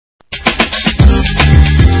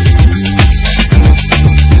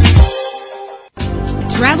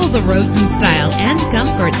the roads in style and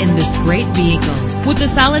comfort in this great vehicle. With a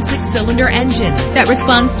solid 6-cylinder engine that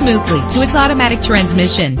responds smoothly to its automatic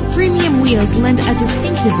transmission, premium wheels lend a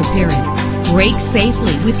distinctive appearance. Brake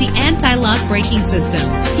safely with the anti-lock braking system.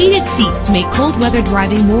 Heated seats make cold weather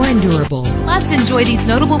driving more endurable. Plus, enjoy these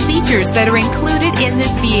notable features that are included in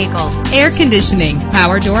this vehicle: air conditioning,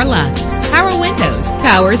 power door locks, power windows,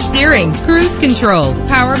 power steering, cruise control,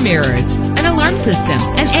 power mirrors, an alarm system,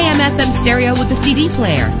 an AM/FM stereo with a CD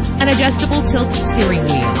player, an adjustable tilt steering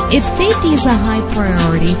wheel. If safety is a high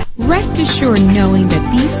priority, rest assured knowing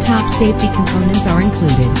that these top safety components are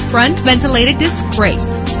included: front ventilated disc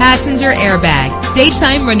brakes, passenger airbag,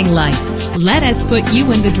 daytime running lights. Let us put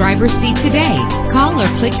you in the driver's seat today. Call or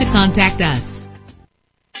click to contact us.